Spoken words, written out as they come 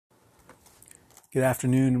Good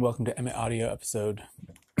afternoon. Welcome to Emmett Audio episode.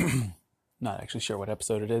 Not actually sure what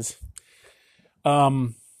episode it is.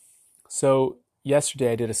 So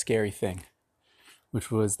yesterday I did a scary thing,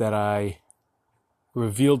 which was that I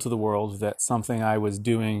revealed to the world that something I was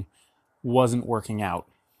doing wasn't working out.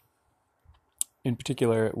 In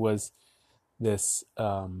particular, it was this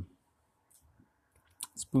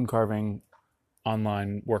spoon carving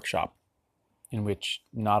online workshop in which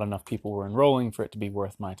not enough people were enrolling for it to be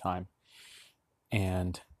worth my time.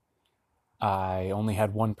 And I only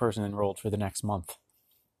had one person enrolled for the next month.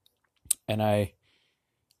 And I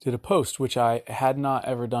did a post, which I had not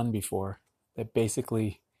ever done before, that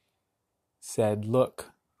basically said,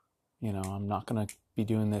 look, I'm not going to be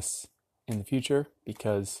doing this in the future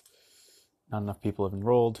because not enough people have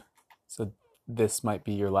enrolled. So this might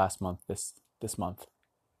be your last month, this month.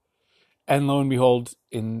 And lo and behold,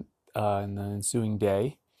 in the ensuing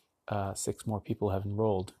day, 6 more people have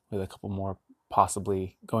enrolled, with a couple more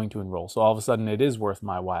possibly going to enroll. So all of a sudden it is worth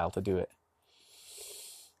my while to do it.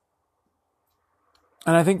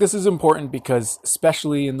 And I think this is important because,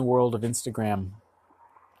 especially in the world of Instagram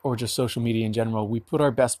or just social media in general, we put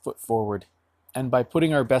our best foot forward. And by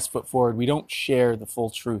putting our best foot forward, we don't share the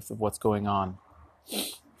full truth of what's going on.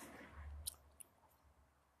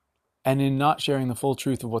 And in not sharing the full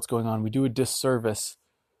truth of what's going on, we do a disservice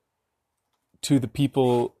to the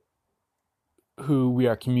people who we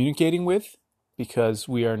are communicating with, because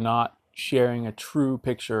we are not sharing a true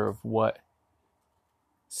picture of what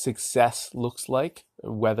success looks like,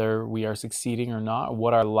 whether we are succeeding or not, or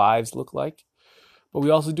what our lives look like. But we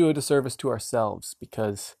also do a disservice to ourselves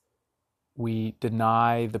because we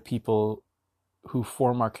deny the people who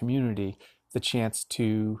form our community the chance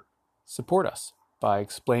to support us by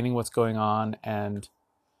explaining what's going on. And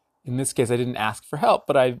in this case, I didn't ask for help,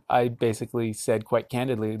 but I basically said quite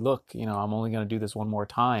candidly, look, I'm only going to do this one more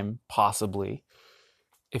time, possibly.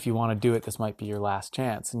 If you want to do it, this might be your last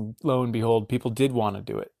chance. And lo and behold, people did want to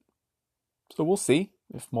do it. So we'll see.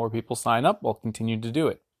 If more people sign up, we'll continue to do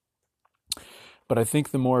it. But I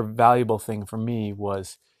think the more valuable thing for me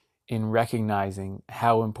was in recognizing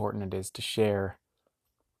how important it is to share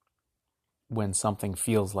when something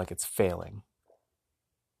feels like it's failing.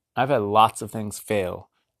 I've had lots of things fail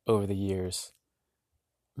over the years.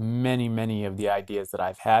 Many of the ideas that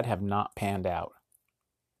I've had have not panned out.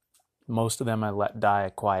 Most of them I let die a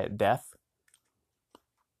quiet death,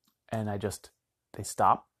 and they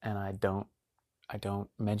stop, and I don't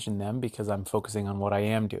mention them because I'm focusing on what I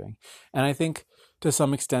am doing. And I think to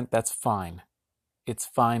some extent that's fine. It's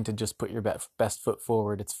fine to just put your best foot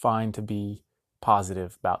forward. It's fine to be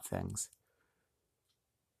positive about things.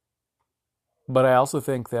 But I also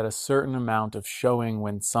think that a certain amount of showing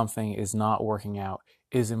when something is not working out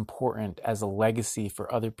is important as a legacy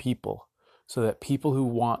for other people, so that people who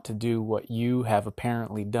want to do what you have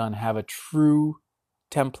apparently done have a true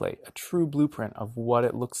template, a true blueprint of what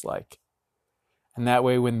it looks like. And that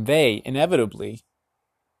way, when they inevitably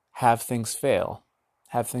have things fail,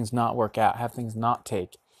 have things not work out, have things not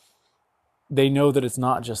take, they know that it's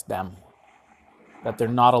not just them, that they're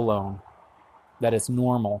not alone, that it's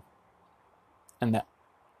normal, and that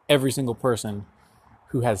every single person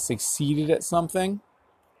who has succeeded at something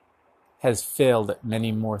has failed at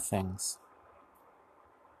many more things.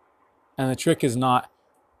 And the trick is not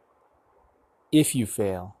if you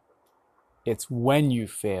fail, it's when you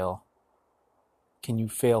fail, can you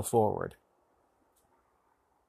fail forward?